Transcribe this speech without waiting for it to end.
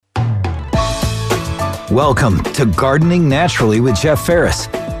Welcome to Gardening Naturally with Jeff Ferris.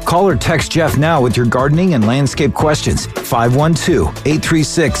 Call or text Jeff now with your gardening and landscape questions.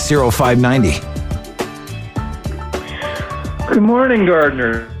 512-836-0590. Good morning,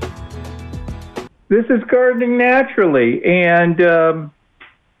 gardeners. This is Gardening Naturally, and gonna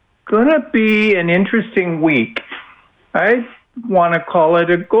be an interesting week. I want to call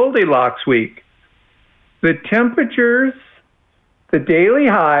it a Goldilocks week. The temperatures, the daily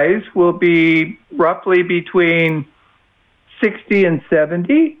highs will be roughly between 60 and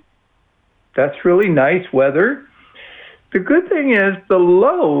 70. That's really nice weather. The good thing is the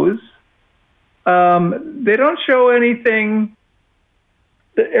lows, they don't show anything.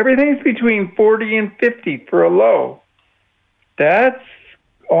 Everything's between 40 and 50 for a low. That's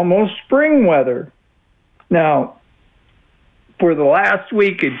almost spring weather. Now, for the last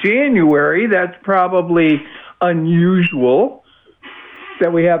week of January, that's probably unusual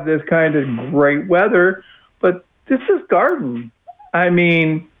that we have this kind of great weather, but this is garden. I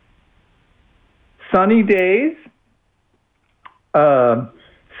mean, sunny days, 60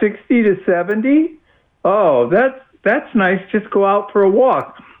 to 70. Oh, that's nice. Just go out for a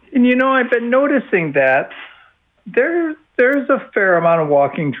walk. And you know, I've been noticing that there's a fair amount of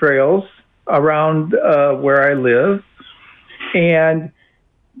walking trails around where I live, and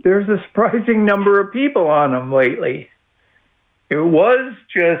there's a surprising number of people on them lately. It was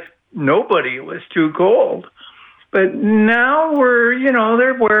just nobody. It was too cold. But now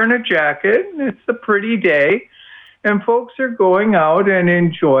they're wearing a jacket. It's a pretty day, and folks are going out and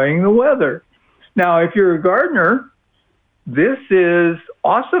enjoying the weather. Now, if you're a gardener, this is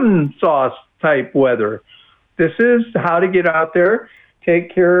awesome sauce type weather. This is how to get out there,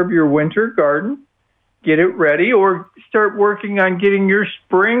 take care of your winter garden, get it ready, or start working on getting your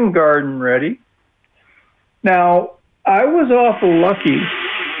spring garden ready. Now, I was awful lucky.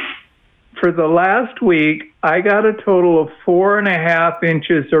 For the last week, I got a total of 4.5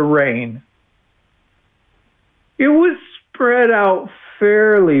 inches of rain. It was spread out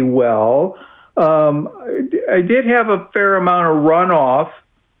fairly well. I did have a fair amount of runoff,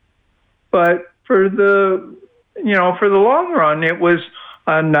 but for the long run, it was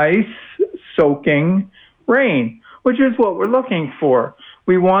a nice soaking rain, which is what we're looking for.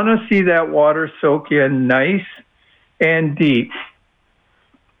 We want to see that water soak in nice and deep.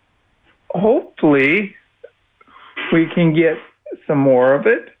 Hopefully, we can get some more of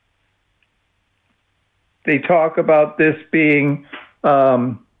it. They talk about this being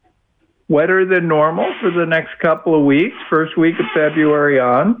wetter than normal for the next couple of weeks, first week of February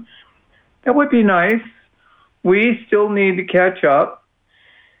on. That would be nice. We still need to catch up.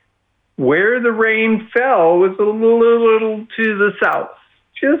 Where the rain fell was a little to the south,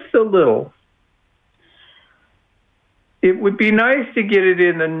 just a little. It would be nice to get it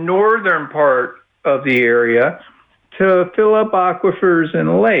in the northern part of the area to fill up aquifers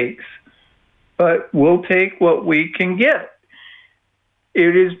and lakes, but we'll take what we can get.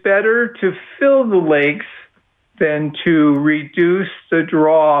 It is better to fill the lakes than to reduce the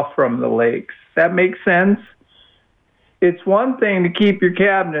draw from the lakes. That makes sense? It's one thing to keep your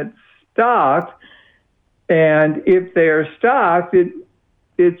cabinets stocked, and if they are stocked,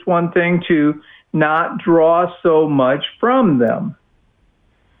 it's one thing to not draw so much from them.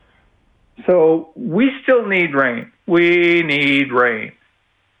 So we still need rain. We need rain.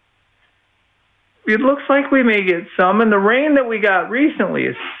 It looks like we may get some, and the rain that we got recently,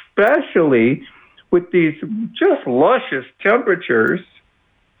 especially with these just luscious temperatures,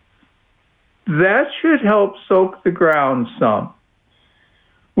 that should help soak the ground some.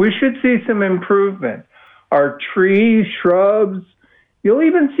 We should see some improvement. Our trees, shrubs, you'll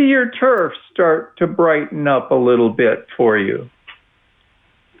even see your turf start to brighten up a little bit for you.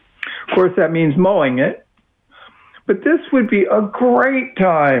 Of course, that means mowing it. But this would be a great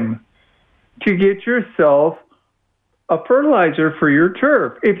time to get yourself a fertilizer for your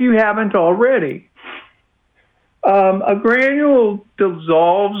turf, if you haven't already. A granule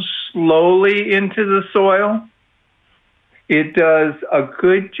dissolves slowly into the soil. It does a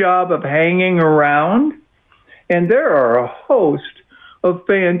good job of hanging around. And there are a host of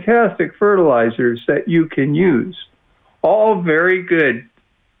fantastic fertilizers that you can use. All very good.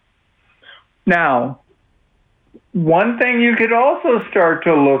 Now, one thing you could also start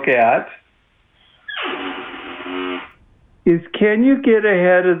to look at is, can you get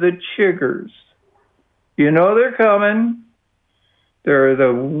ahead of the chiggers? You know they're coming. They're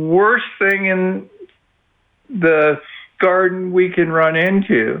the worst thing in the garden we can run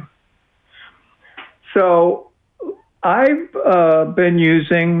into. So I've been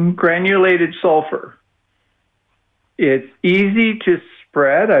using granulated sulfur. It's easy to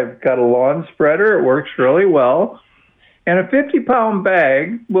spread. I've got a lawn spreader. It works really well. And a 50-pound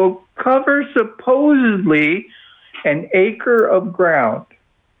bag will cover supposedly an acre of ground.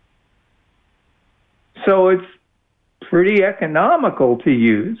 So it's pretty economical to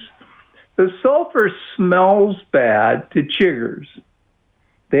use. The sulfur smells bad to chiggers.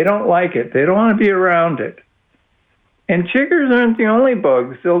 They don't like it. They don't want to be around it. And chiggers aren't the only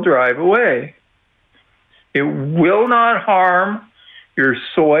bugs they'll drive away. It will not harm your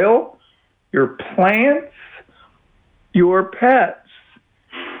soil, your plants, your pets.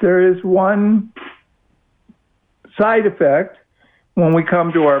 There is one side effect when we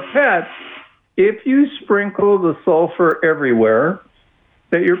come to our pets. If you sprinkle the sulfur everywhere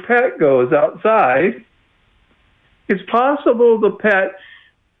that your pet goes outside, it's possible the pet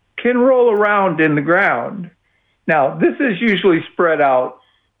can roll around in the ground. Now, this is usually spread out.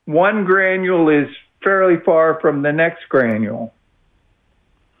 One granule is fairly far from the next granule.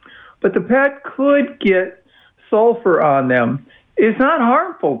 But the pet could get sulfur on them. It's not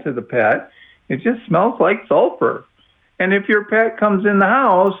harmful to the pet. It just smells like sulfur. And if your pet comes in the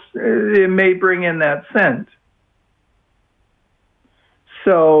house, it may bring in that scent.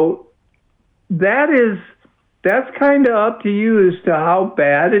 So that's kind of up to you as to how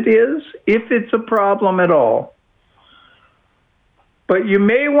bad it is, if it's a problem at all. But you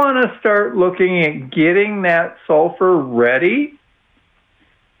may want to start looking at getting that sulfur ready.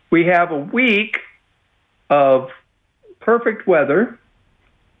 We have a week of perfect weather,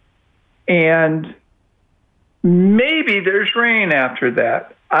 and maybe there's rain after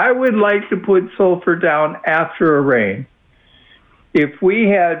that. I would like to put sulfur down after a rain. If we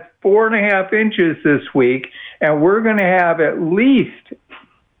had 4.5 inches this week, and we're going to have at least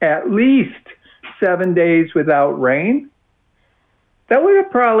 7 days without rain, that would have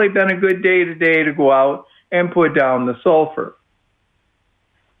probably been a good day today to go out and put down the sulfur.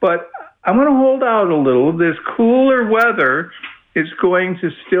 But I'm going to hold out a little. This cooler weather is going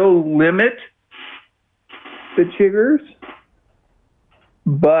to still limit the chiggers,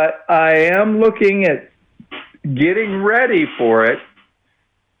 but I am looking at getting ready for it.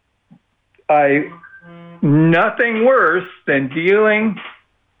 Nothing worse than dealing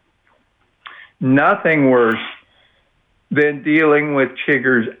with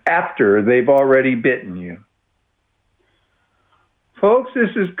chiggers after they've already bitten you. Folks,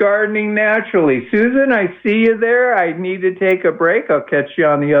 this is Gardening Naturally. Susan, I see you there. I need to take a break. I'll catch you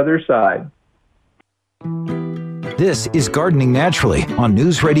on the other side. This is Gardening Naturally on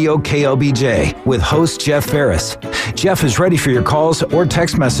News Radio KLBJ with host Jeff Ferris. Jeff is ready for your calls or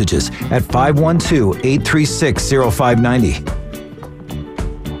text messages at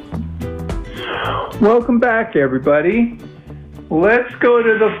 512-836-0590. Welcome back, everybody. Let's go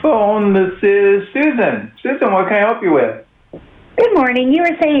to the phone. This is Susan. Susan, what can I help you with? Good morning. You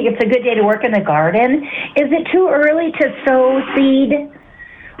were saying it's a good day to work in the garden. Is it too early to sow seed,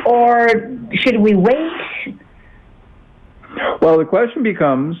 or should we wait? Well, the question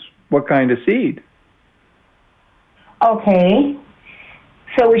becomes, what kind of seed? Okay.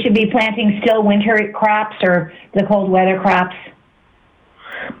 So we should be planting still winter crops or the cold weather crops?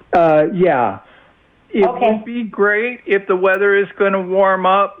 Yeah. It would be great if the weather is going to warm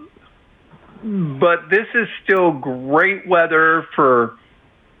up, but this is still great weather for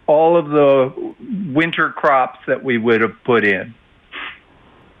all of the winter crops that we would have put in.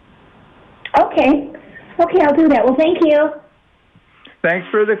 Okay, I'll do that. Well, thank you. Thanks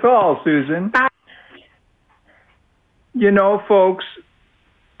for the call, Susan. Bye. You know, folks,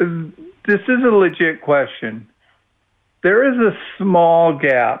 this is a legit question. There is a small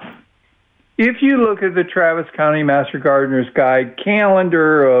gap. If you look at the Travis County Master Gardener's Guide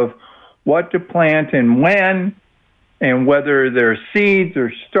calendar of what to plant and when, and whether they're seeds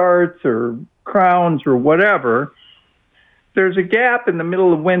or starts or crowns or whatever, there's a gap in the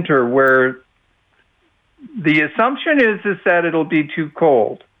middle of winter where the assumption is that it'll be too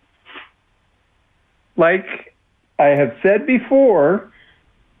cold. Like I have said before,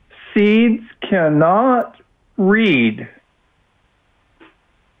 seeds cannot read.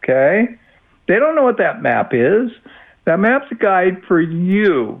 Okay? They don't know what that map is. That map's a guide for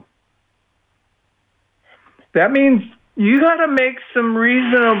you. That means you got to make some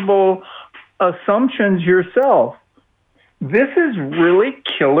reasonable assumptions yourself. This is really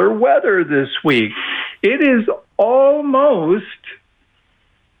killer weather this week. It is almost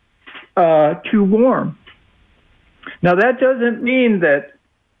too warm. Now, that doesn't mean that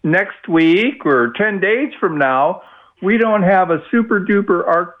next week or 10 days from now, we don't have a super-duper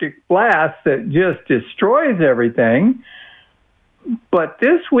Arctic blast that just destroys everything. But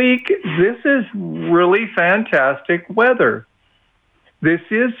this week, this is really fantastic weather. This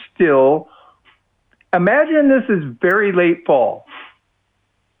is still, imagine this is very late fall,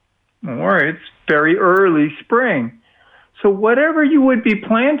 or it's very early spring. So whatever you would be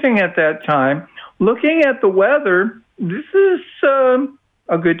planting at that time, looking at the weather, this is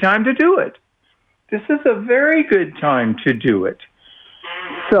a good time to do it. This is a very good time to do it.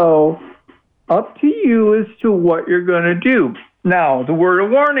 So up to you as to what you're going to do. Now, the word of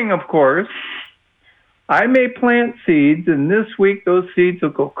warning, of course, I may plant seeds, and this week those seeds will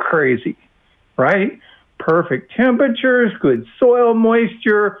go crazy, right? Perfect temperatures, good soil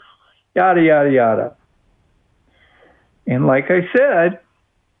moisture, yada, yada, yada. And like I said,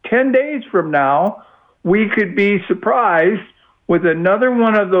 10 days from now, we could be surprised with another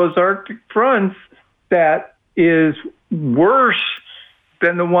one of those Arctic fronts that is worse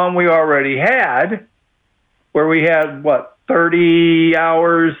than the one we already had, where we had, 30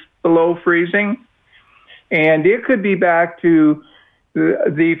 hours below freezing? And it could be back to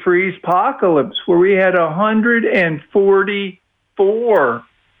the freeze-pocalypse, where we had 144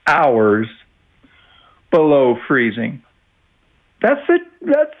 hours below freezing. That's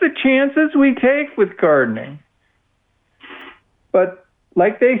the chances we take with gardening. But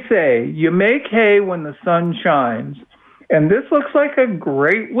like they say, you make hay when the sun shines. And this looks like a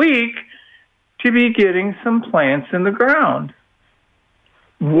great week to be getting some plants in the ground.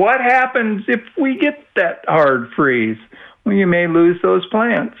 What happens if we get that hard freeze? Well, you may lose those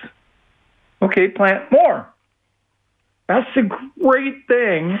plants. Okay, plant more. That's a great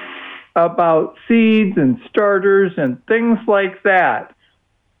thing about seeds and starters and things like that.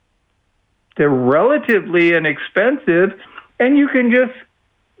 They're relatively inexpensive, and you can just,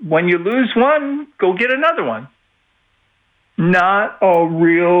 when you lose one, go get another one. Not a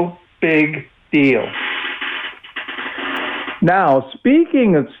real big deal. Now,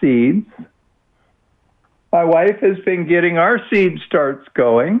 speaking of seeds, my wife has been getting our seed starts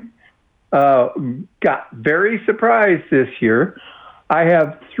going. Got very surprised this year. I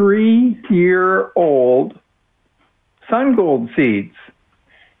have 3-year-old sun gold seeds,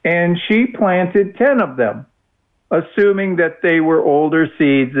 and she planted 10 of them, assuming that they were older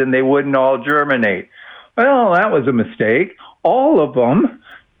seeds and they wouldn't all germinate. Well, that was a mistake. All of them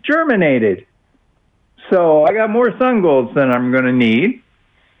germinated. So I got more sun golds than I'm going to need.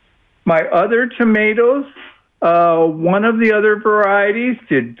 My other tomatoes, one of the other varieties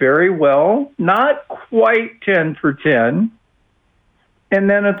did very well, not quite 10 for 10. And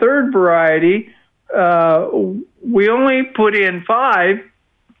then a third variety, we only put in 5.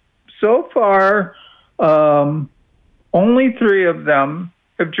 So far, only 3 of them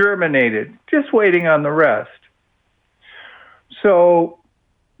have germinated, just waiting on the rest. So,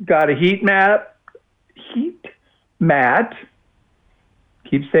 got a heat mat, keep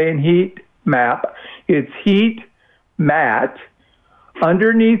saying heat map, it's heat mat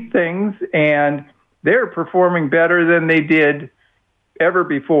underneath things, and they're performing better than they did ever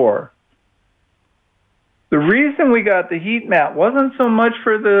before. The reason we got the heat mat wasn't so much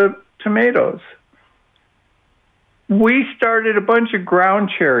for the tomatoes. We started a bunch of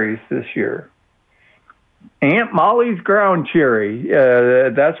ground cherries this year. Aunt Molly's ground cherry.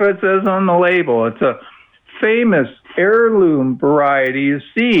 That's what it says on the label. It's a famous heirloom variety of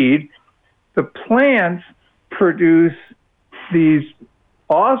seed. The plants produce these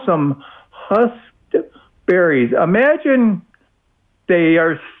awesome husked berries. Imagine they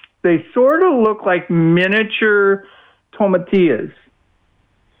sort of look like miniature tomatillas.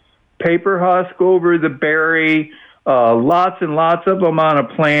 Paper husk over the berry, lots and lots of them on a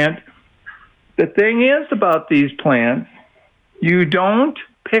plant. The thing is about these plants, you don't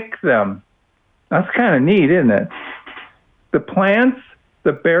pick them. That's kind of neat, isn't it? The plants,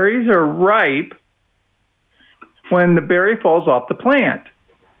 the berries are ripe when the berry falls off the plant.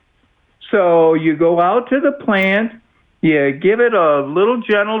 So you go out to the plant, you give it a little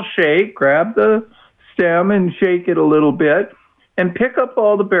gentle shake, grab the stem and shake it a little bit, and pick up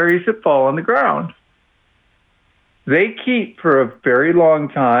all the berries that fall on the ground. They keep for a very long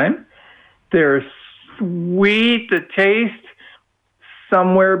time. They're sweet, the taste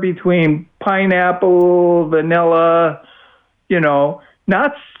somewhere between pineapple, vanilla,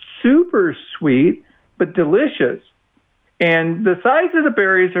 not super sweet, but delicious. And the size of the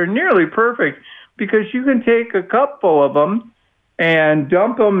berries are nearly perfect because you can take a cupful of them and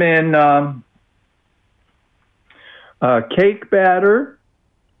dump them in cake batter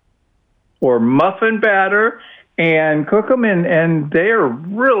or muffin batter and cook them in, and they are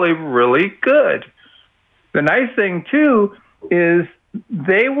really, really good. The nice thing, too, is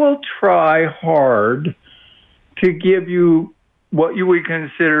they will try hard to give you what you would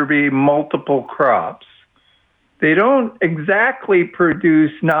consider to be multiple crops. they don't exactly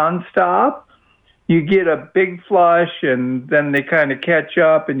produce nonstop. You get a big flush, and then they kind of catch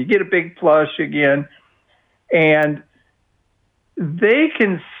up, and you get a big flush again. And they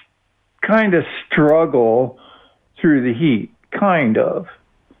can kind of struggle through the heat, kind of.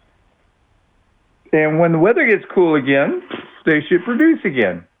 And when the weather gets cool again, they should produce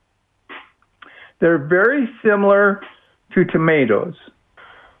again. They're very similar to tomatoes.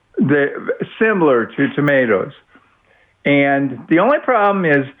 They're similar to tomatoes. And the only problem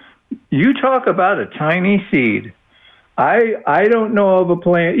is, you talk about a tiny seed. I don't know of a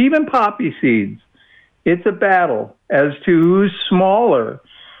plant, even poppy seeds. It's a battle as to who's smaller,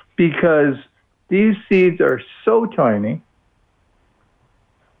 because these seeds are so tiny.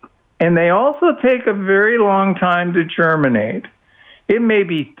 And they also take a very long time to germinate. It may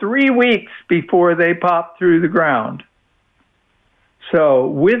be 3 weeks before they pop through the ground. So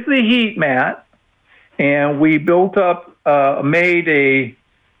with the heat mat, and we built up,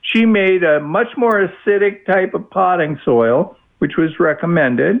 she made a much more acidic type of potting soil, which was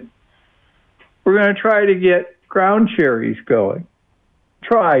recommended. We're going to try to get ground cherries going.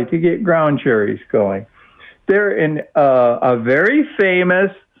 They're in a very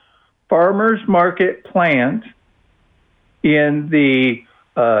famous farmer's market plant in the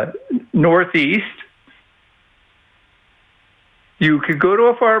Northeast. You could go to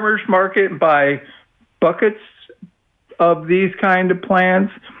a farmer's market and buy buckets of these kind of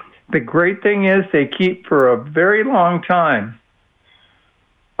plants. The great thing is they keep for a very long time.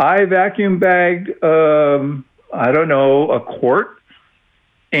 I vacuum bagged, a quart,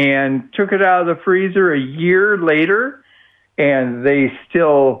 and took it out of the freezer a year later, and they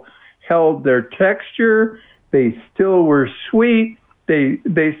still held their texture. They still were sweet. They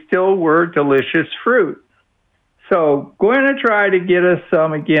still were delicious fruit. So going to try to get us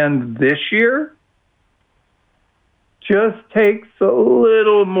some again this year. Just takes a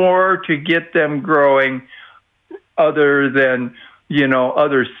little more to get them growing other than,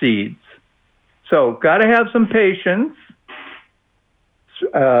 other seeds. So got to have some patience.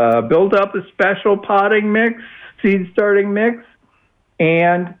 Build up a special potting mix, seed starting mix.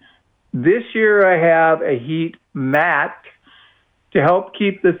 And this year I have a heat mat to help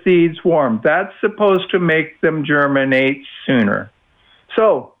keep the seeds warm. That's supposed to make them germinate sooner.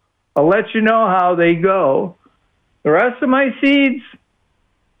 So I'll let you know how they go. The rest of my seeds,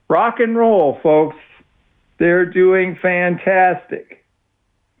 rock and roll, folks. They're doing fantastic.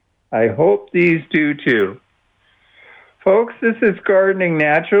 I hope these do too. Folks, this is Gardening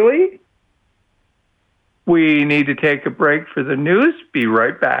Naturally. We need to take a break for the news. Be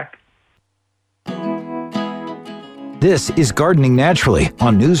right back. This is Gardening Naturally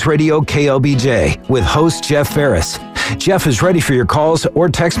on News Radio KLBJ with host Jeff Ferris. Jeff is ready for your calls or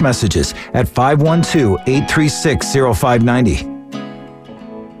text messages at 512-836-0590.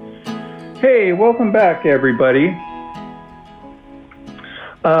 Hey, welcome back, everybody.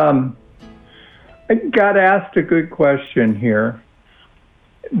 I got asked a good question here.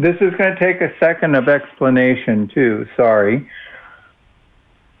 This is going to take a second of explanation, too. Sorry.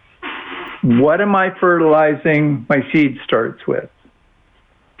 What am I fertilizing my seed starts with?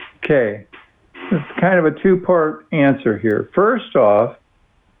 Okay. It's kind of a two-part answer here. First off,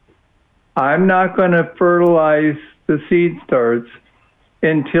 I'm not going to fertilize the seed starts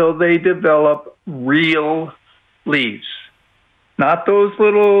until they develop real leaves. Not those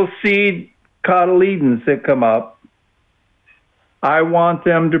little seed cotyledons that come up. I want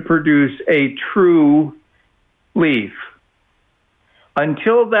them to produce a true leaf.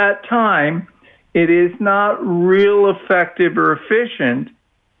 Until that time, it is not real effective or efficient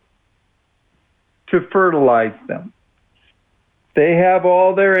to fertilize them. They have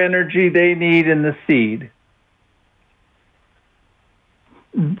all their energy they need in the seed.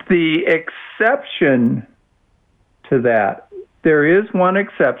 The exception to that, there is one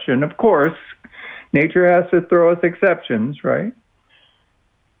exception, of course. Nature has to throw us exceptions, right?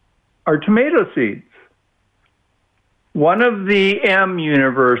 Are tomato seeds. One of the M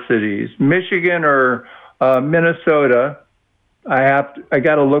universities, Michigan or Minnesota, I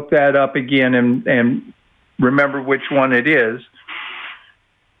got to look that up again and remember which one it is.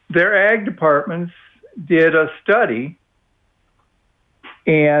 Their ag departments did a study,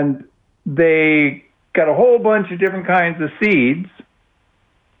 and they got a whole bunch of different kinds of seeds,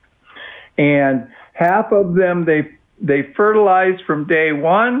 and half of them they fertilized from day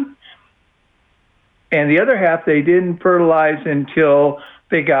one, and the other half they didn't fertilize until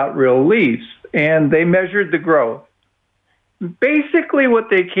they got real leaves, and they measured the growth. Basically what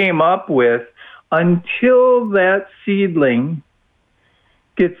they came up with, until that seedling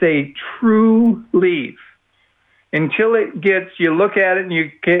gets a true leaf, until it gets, you look at it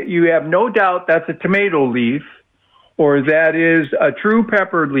and you have no doubt that's a tomato leaf, or that is a true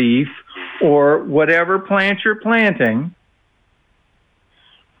pepper leaf, or whatever plant you're planting.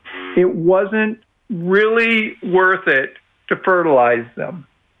 It wasn't really worth it to fertilize them.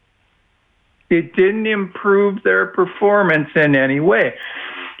 It didn't improve their performance in any way.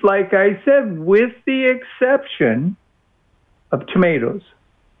 Like I said, with the exception of tomatoes.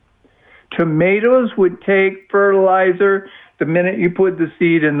 Tomatoes would take fertilizer the minute you put the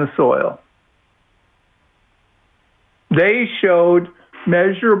seed in the soil. They showed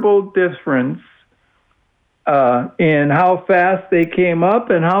measurable difference in how fast they came up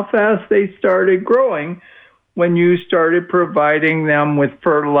and how fast they started growing when you started providing them with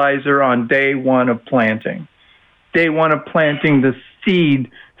fertilizer on day one of planting. Day one of planting, the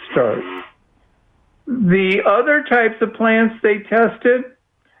seed starts. The other types of plants they tested,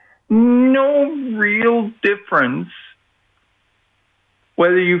 no real difference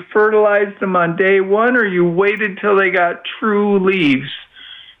whether you fertilized them on day one or you waited till they got true leaves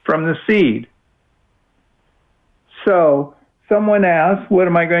from the seed. So someone asked, what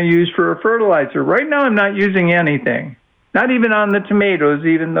am I going to use for a fertilizer? Right now I'm not using anything, not even on the tomatoes,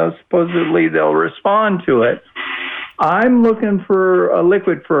 even though supposedly they'll respond to it. I'm looking for a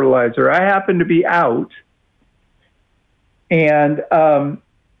liquid fertilizer. I happen to be out. And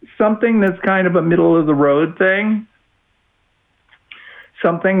something that's kind of a middle-of-the-road thing,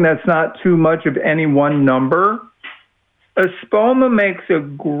 something that's not too much of any one number. Espoma makes a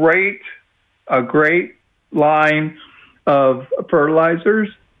great line of fertilizers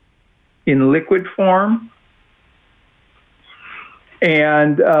in liquid form.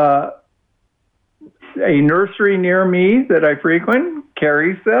 And a nursery near me that I frequent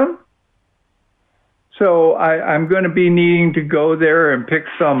carries them. So I'm going to be needing to go there and pick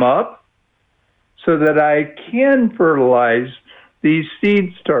some up so that I can fertilize these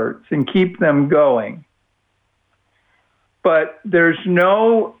seed starts and keep them going. But there's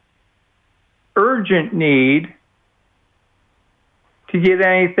no urgent need to get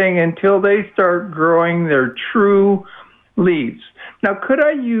anything until they start growing their true leaves. Now, could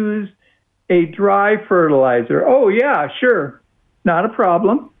I use a dry fertilizer? Oh, yeah, sure. Not a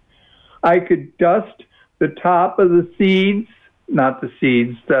problem. I could dust the top of the seeds, not the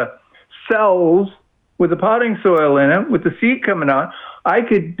seeds, the cells with the potting soil in it, with the seed coming out. I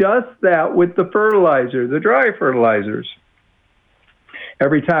could dust that with the fertilizer, the dry fertilizers.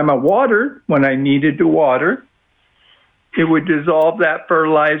 Every time I watered, when I needed to water, it would dissolve that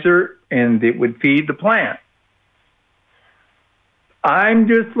fertilizer and it would feed the plant. I'm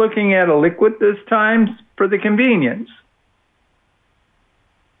just looking at a liquid this time for the convenience.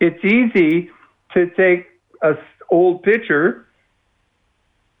 It's easy to take an old pitcher,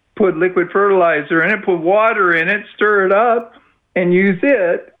 put liquid fertilizer in it, put water in it, stir it up, and use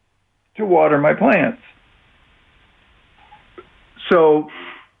it to water my plants. So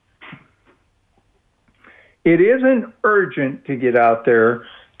it isn't urgent to get out there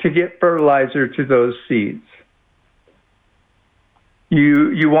to get fertilizer to those seeds.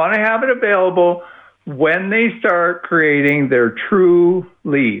 You want to have it available when they start creating their true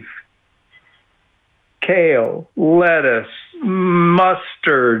leaf. Kale, lettuce,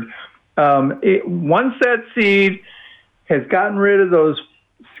 mustard. Once that seed has gotten rid of those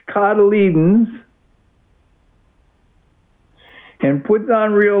cotyledons and puts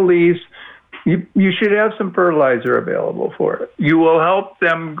on real leaves, you should have some fertilizer available for it. You will help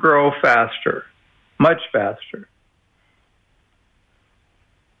them grow faster, much faster.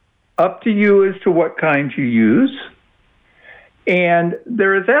 Up to you as to what kind you use. And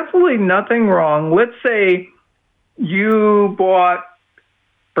there is absolutely nothing wrong. Let's say you bought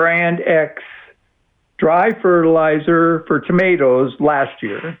brand X dry fertilizer for tomatoes last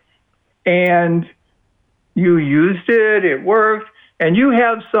year, and you used it, it worked, and you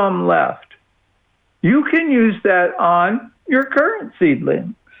have some left. You can use that on your current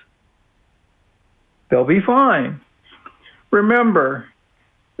seedlings. They'll be fine. Remember,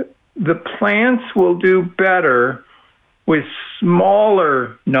 the plants will do better with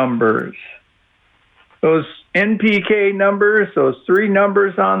smaller numbers. Those NPK numbers, those 3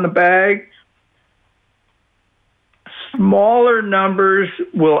 numbers on the bag, smaller numbers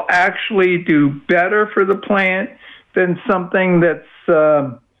will actually do better for the plant than something that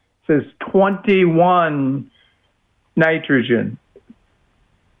says 21 nitrogen.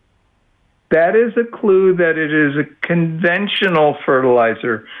 That is a clue that it is a conventional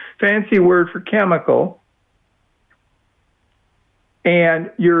fertilizer, fancy word for chemical,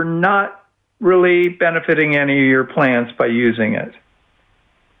 and you're not really benefiting any of your plants by using it.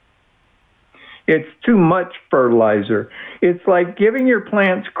 It's too much fertilizer. It's like giving your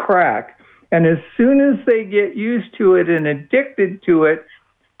plants crack. And as soon as they get used to it and addicted to it,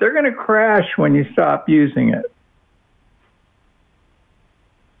 they're going to crash when you stop using it.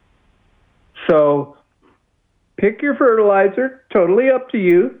 So pick your fertilizer, totally up to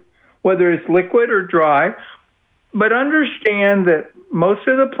you, whether it's liquid or dry, but understand that most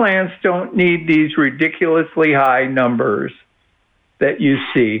of the plants don't need these ridiculously high numbers that you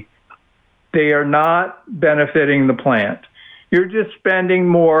see. They are not benefiting the plant. You're just spending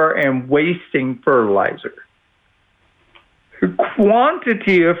more and wasting fertilizer. The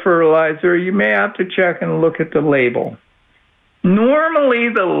quantity of fertilizer, you may have to check and look at the label. Normally,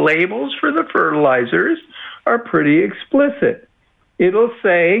 the labels for the fertilizers are pretty explicit. It'll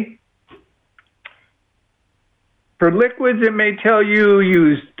say, for liquids, it may tell you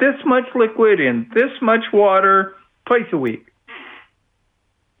use this much liquid in this much water twice a week.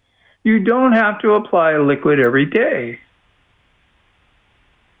 You don't have to apply a liquid every day.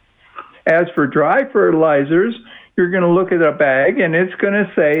 As for dry fertilizers, you're going to look at a bag, and it's going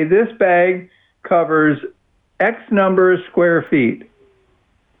to say this bag covers X number of square feet.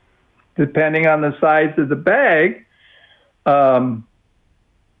 Depending on the size of the bag,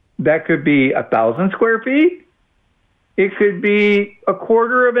 that could be 1,000 square feet. It could be a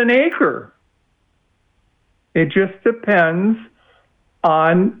quarter of an acre. It just depends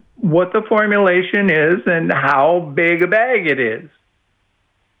on what the formulation is and how big a bag it is.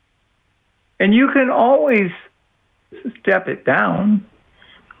 And you can always step it down.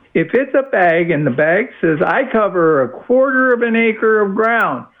 If it's a bag and the bag says, I cover a quarter of an acre of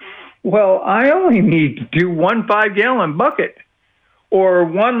ground, well, I only need to do 1 5-gallon bucket or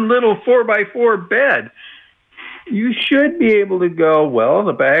one little 4x4 bed. You should be able to go, well,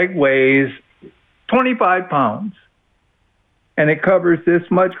 the bag weighs 25 pounds and it covers this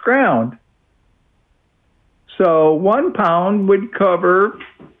much ground. So 1 pound would cover,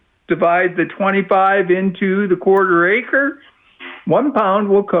 divide the 25 into the quarter acre, 1 pound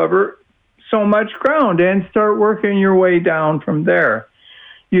will cover so much ground, and start working your way down from there.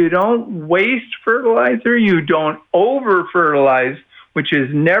 You don't waste fertilizer, you don't over-fertilize, which is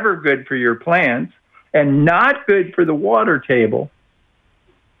never good for your plants and not good for the water table.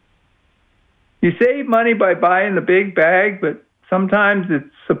 You save money by buying the big bag, but sometimes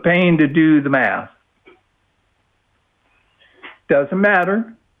it's a pain to do the math. Doesn't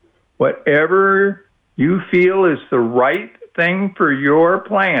matter. Whatever you feel is the right thing for your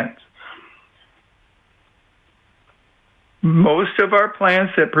plants. Most of our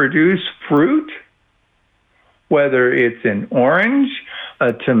plants that produce fruit, whether it's an orange,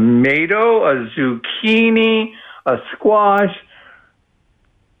 a tomato, a zucchini, a squash,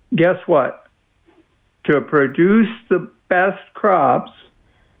 guess what? To produce the best crops,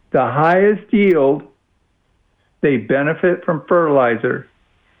 the highest yield, they benefit from fertilizer.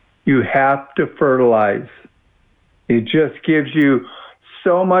 You have to fertilize. It just gives you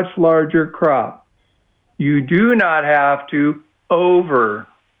so much larger crop. You do not have to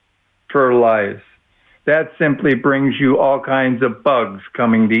over-fertilize. That simply brings you all kinds of bugs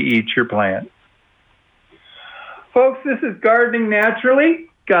coming to eat your plants. Folks, this is Gardening Naturally.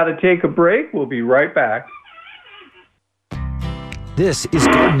 Got to take a break. We'll be right back. This is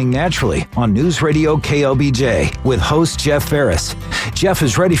Gardening Naturally on News Radio KLBJ with host Jeff Ferris. Jeff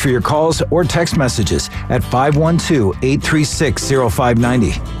is ready for your calls or text messages at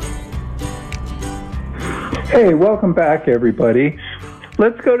 512-836-0590. Hey, welcome back, everybody.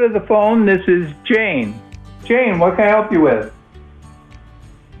 Let's go to the phone. This is Jane. Jane, what can I help you with?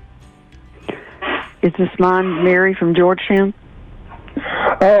 Is this mine, Mary from Georgetown?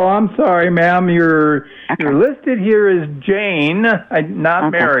 Oh, I'm sorry, ma'am. You're listed here as Jane,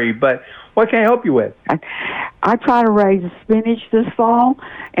 not Mary, but what can I help you with? I try to raise spinach this fall,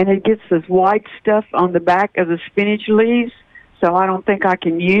 and it gets this white stuff on the back of the spinach leaves, so I don't think I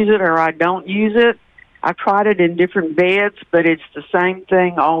can use it or I don't use it. I've tried it in different beds, but it's the same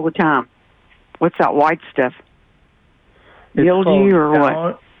thing all the time. What's that white stuff? Mildew or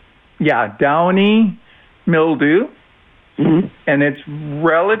what? Yeah, downy mildew. Mm-hmm. And it's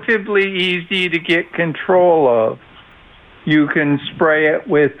relatively easy to get control of. You can spray it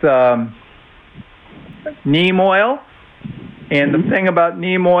with neem oil. And the thing about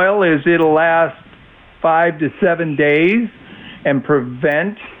neem oil is it'll last 5 to 7 days and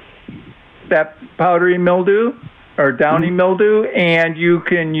prevent that powdery mildew or downy mildew. And you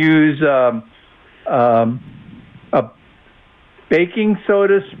can use a baking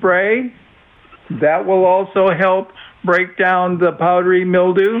soda spray. That will also help break down the powdery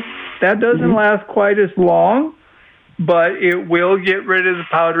mildew. That doesn't last quite as long, but it will get rid of the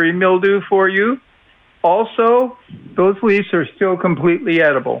powdery mildew for you. Also, those leaves are still completely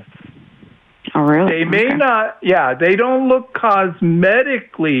edible. Oh, really? They may not, they don't look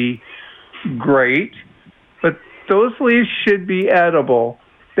cosmetically great, but those leaves should be edible.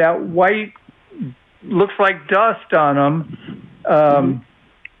 That white looks like dust on them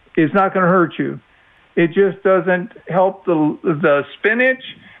is not going to hurt you. It just doesn't help the spinach,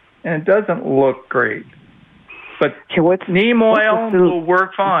 and it doesn't look great. But neem oil will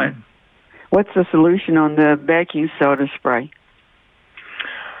work fine. What's the solution on the baking soda spray?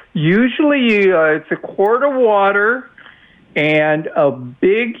 Usually it's a quart of water and a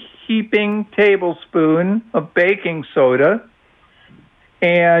big heaping tablespoon of baking soda.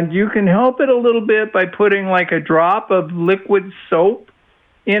 And you can help it a little bit by putting like a drop of liquid soap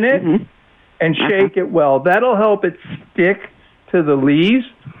in it and shake it well. That'll help it stick to the leaves.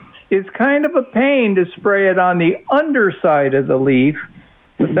 It's kind of a pain to spray it on the underside of the leaf,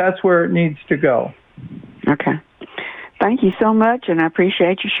 but that's where it needs to go. Okay. Thank you so much, and I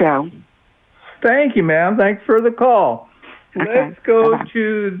appreciate your show. Thank you, ma'am. Thanks for the call. Okay. Let's go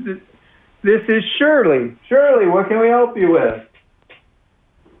to this is Shirley. Shirley, what can we help you with?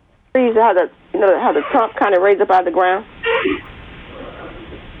 Please, how the trunk kind of raised up out of the ground.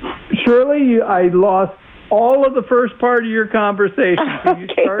 Shirley, I lost all of the first part of your conversation. Can you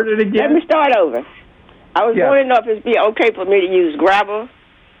start it again? Let me start over. I was wondering if it'd be okay for me to use gravel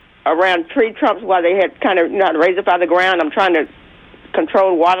around tree trunks while they had kind of raised up out of the ground. I'm trying to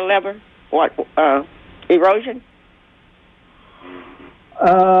control water level, erosion.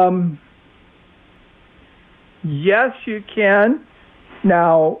 Yes, you can.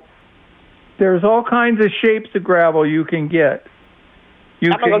 Now, there's all kinds of shapes of gravel you can get.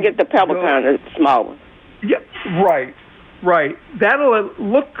 I'm going to get the pebble kind, the small one. Yeah, right. That'll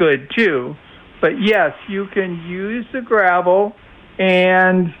look good, too. But, yes, you can use the gravel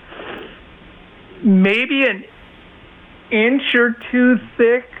and maybe an inch or two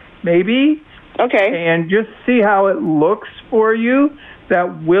thick, maybe. Okay. And just see how it looks for you.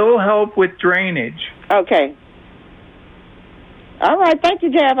 That will help with drainage. Okay. All right. Thank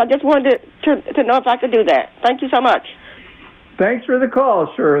you, Jeff. I just wanted to know if I could do that. Thank you so much. Thanks for the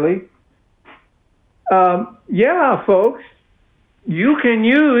call, Shirley. Folks, you can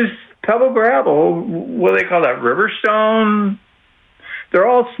use pebble gravel. What do they call that? Riverstone? They're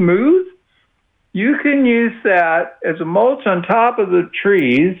all smooth. You can use that as a mulch on top of the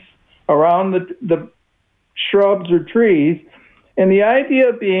trees, around the shrubs or trees. And the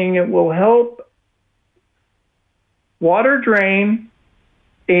idea being it will help water drain,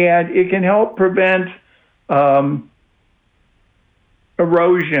 and it can help prevent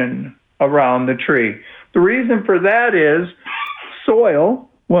erosion around the tree. The reason for that is soil,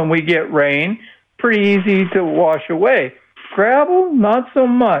 when we get rain, pretty easy to wash away. Gravel, not so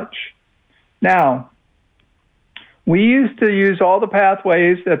much. Now, we used to use all the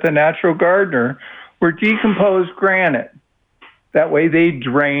pathways at the Natural Gardener were decomposed granite. That way they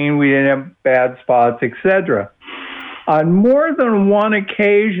drain, we didn't have bad spots, etc. On more than one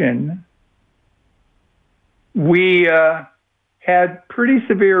occasion, we had pretty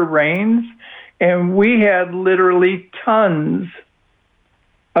severe rains, and we had literally tons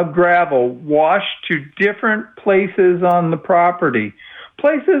of gravel washed to different places on the property,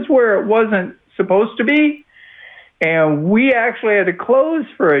 places where it wasn't supposed to be, and we actually had to close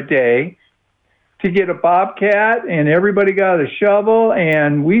for a day to get a bobcat, and everybody got a shovel,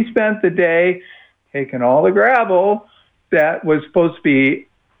 and we spent the day taking all the gravel that was supposed to be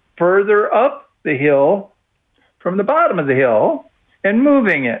further up the hill from the bottom of the hill and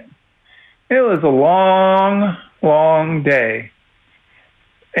moving it. It was a long, long day,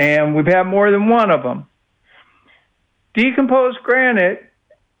 and we've had more than one of them. Decomposed granite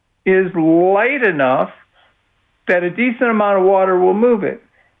is light enough that a decent amount of water will move it.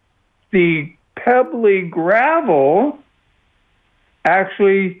 The pebbly gravel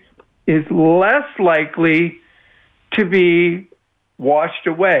actually is less likely to be washed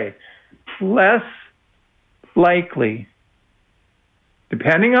away. Less likely.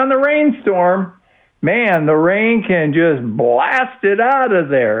 Depending on the rainstorm, man, the rain can just blast it out of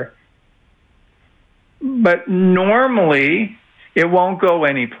there. But normally, it won't go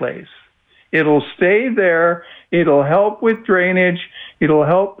anyplace. It'll stay there. It'll help with drainage. It'll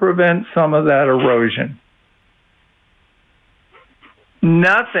help prevent some of that erosion.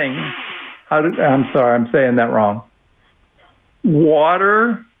 Nothing, I'm sorry, I'm saying that wrong.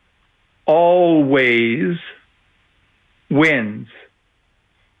 Water always wins.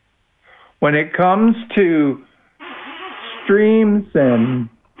 When it comes to streams and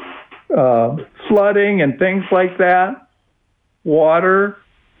flooding and things like that, water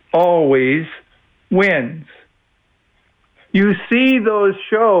always wins. You see those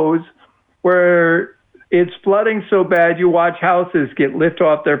shows where it's flooding so bad you watch houses get lifted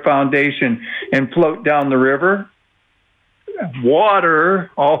off their foundation and float down the river.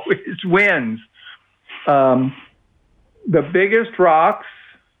 Water always wins. The biggest rocks,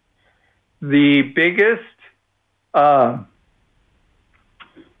 the biggest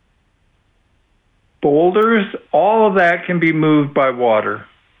boulders, all of that can be moved by water.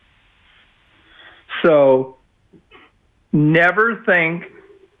 So never think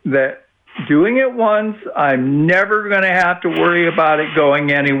that doing it once, I'm never going to have to worry about it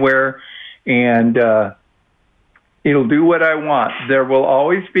going anywhere, and it'll do what I want. There will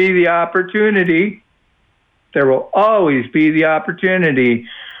always be the opportunity. There will always be the opportunity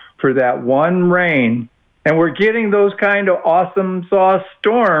for that one rain. And we're getting those kind of awesome sauce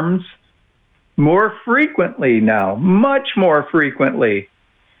storms more frequently now, much more frequently.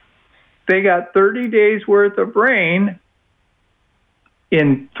 They got 30 days worth of rain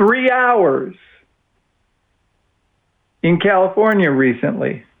in 3 hours in California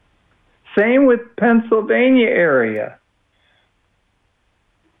recently. Same with Pennsylvania area.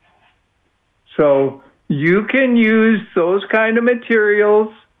 So you can use those kind of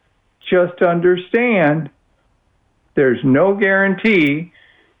materials. Just understand there's no guarantee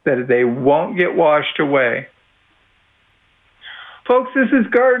that they won't get washed away. Folks, this is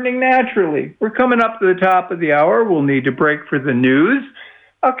Gardening Naturally. We're coming up to the top of the hour. We'll need to break for the news.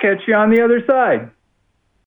 I'll catch you on the other side.